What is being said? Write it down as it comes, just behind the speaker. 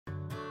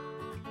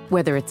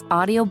Whether it's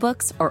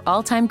audiobooks or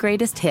all-time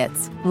greatest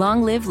hits,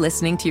 long live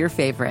listening to your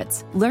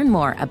favorites. Learn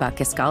more about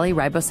Kisqali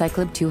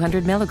Ribociclib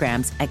 200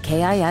 milligrams at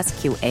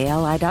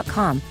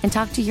KISQALI.com and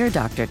talk to your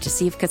doctor to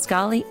see if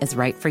Kisqali is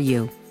right for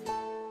you.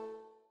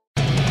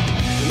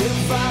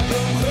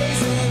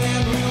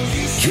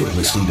 You're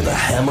listening to the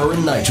Hammer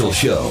and Nigel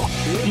Show.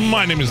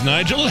 My name is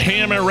Nigel.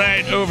 Hammer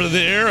right over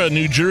there. A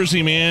New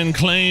Jersey man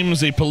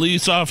claims a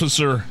police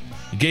officer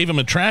gave him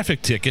a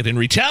traffic ticket in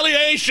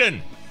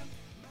retaliation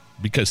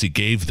because he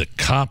gave the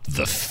cop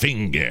the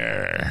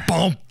finger.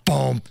 Boom,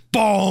 boom,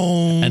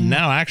 boom. And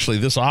now, actually,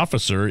 this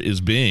officer is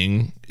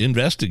being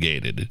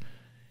investigated.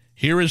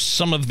 Here is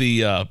some of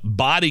the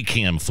body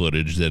cam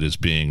footage that is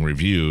being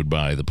reviewed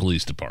by the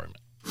police department.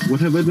 What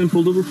have I been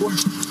pulled over for?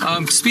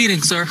 Speeding,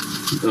 sir.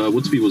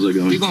 What speed was I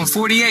going? You're going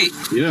 48.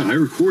 Yeah, I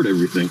record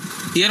everything.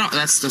 Yeah,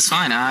 that's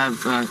fine.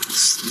 I've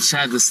just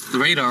had the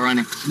radar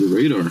running. The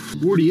radar?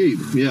 48.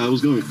 Yeah, I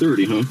was going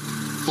 30, huh?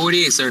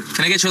 48, sir.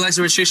 Can I get your license,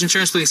 registration,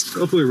 insurance, please?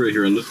 I'll put it right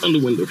here on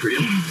the window for you.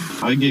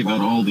 I gave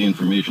out all the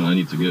information I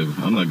need to give.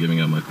 I'm not giving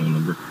out my phone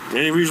number.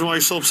 Any reason why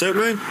you're so upset,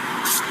 man?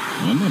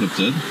 I'm not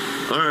upset.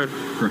 All right.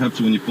 Perhaps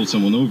when you pull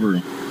someone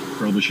over,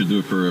 probably should do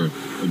it for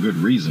a good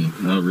reason,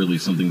 not really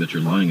something that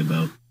you're lying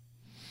about.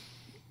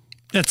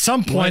 At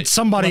some point,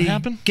 somebody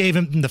gave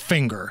him the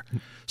finger.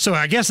 So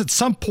I guess at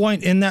some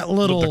point in that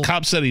little... But the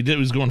cop said he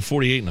was going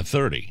 48 and a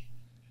 30.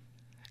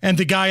 And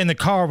the guy in the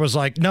car was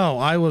like, no,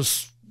 I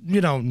was,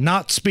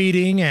 not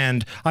speeding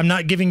and I'm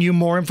not giving you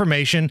more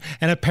information.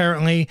 And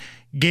apparently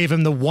gave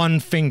him the one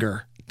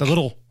finger, the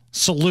little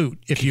salute,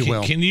 if you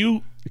will.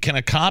 Can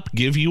a cop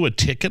give you a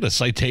ticket, a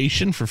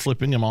citation for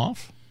flipping him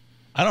off?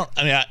 I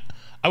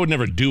would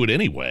never do it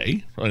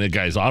anyway. The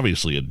guy's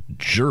obviously a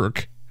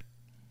jerk.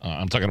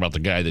 I'm talking about the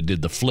guy that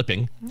did the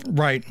flipping.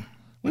 Right.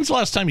 When's the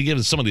last time you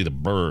gave somebody the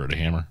bird,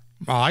 Hammer?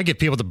 Oh, I give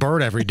people the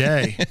bird every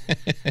day.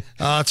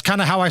 It's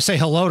kind of how I say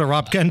hello to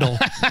Rob Kendall.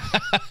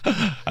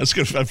 I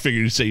figured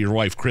you'd say your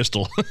wife,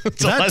 Crystal.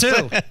 That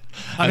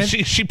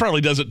too. She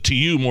probably does it to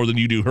you more than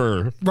you do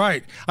her.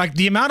 Right. Like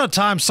the amount of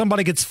time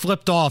somebody gets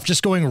flipped off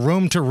just going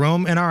room to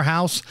room in our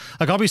house.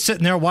 Like I'll be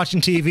sitting there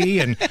watching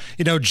TV and,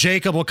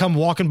 Jacob will come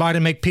walking by to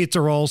make pizza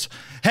rolls.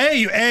 Hey,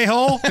 you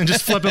a-hole. And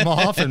just flip him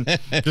off and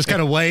just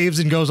kind of waves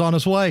and goes on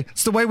his way.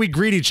 It's the way we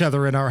greet each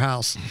other in our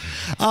house.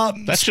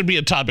 That should be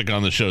a topic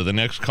on the show. The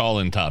next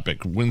call-in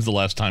topic. When's the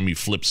last time you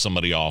flipped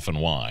somebody off and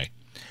why?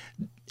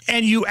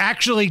 And you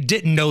actually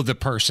didn't know the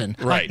person.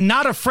 Right. Like,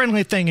 not a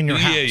friendly thing in your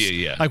house.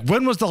 Yeah. Like,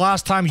 when was the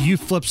last time you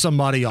flipped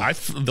somebody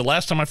off? The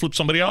last time I flipped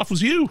somebody off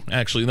was you,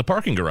 actually, in the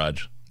parking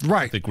garage.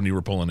 Right. I think when you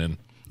were pulling in.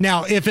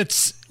 Now, if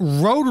it's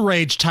road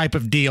rage type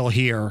of deal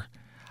here,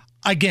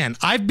 again,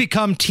 I've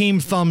become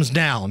team thumbs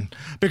down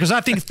because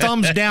I think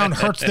thumbs down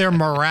hurts their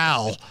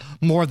morale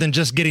more than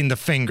just getting the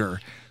finger.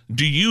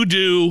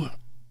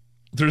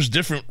 There's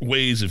different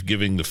ways of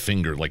giving the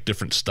finger, like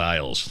different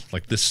styles,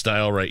 like this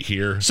style right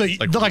here. So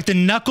like the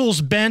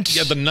knuckles bent?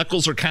 Yeah, the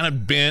knuckles are kind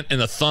of bent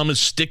and the thumb is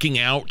sticking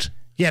out.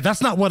 Yeah,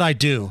 that's not what I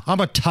do. I'm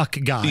a tuck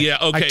guy. Yeah,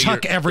 okay. I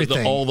tuck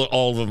everything.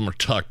 All of them are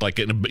tucked. Like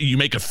you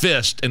make a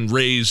fist and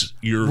raise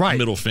your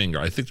middle finger.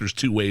 I think there's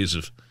two ways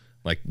of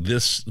like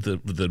this,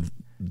 the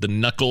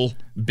knuckle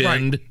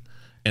bend. Right.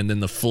 And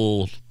then the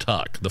full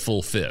tuck, the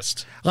full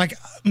fist. Like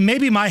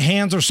maybe my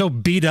hands are so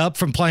beat up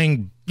from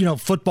playing,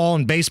 football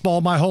and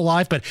baseball my whole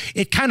life, but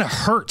it kind of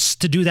hurts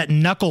to do that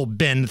knuckle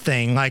bend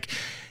thing. Like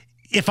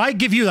if I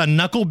give you a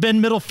knuckle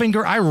bend middle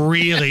finger, I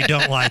really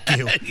don't like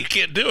you. You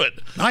can't do it.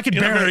 I can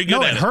barely.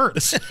 No, it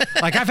hurts.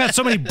 Like I've had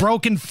so many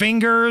broken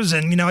fingers,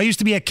 and I used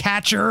to be a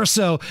catcher,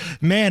 so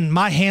man,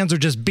 my hands are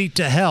just beat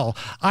to hell.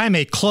 I'm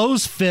a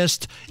closed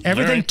fist,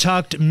 everything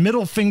tucked,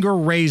 middle finger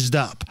raised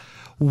up.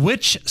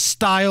 Which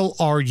style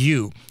are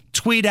you?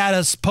 Tweet at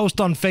us, post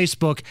on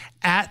Facebook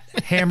at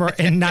Hammer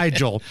and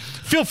Nigel.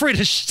 Feel free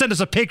to send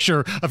us a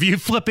picture of you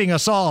flipping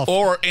us off.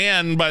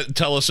 But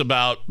tell us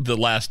about the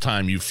last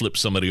time you flipped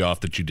somebody off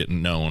that you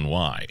didn't know and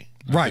why.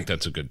 I think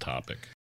that's a good topic.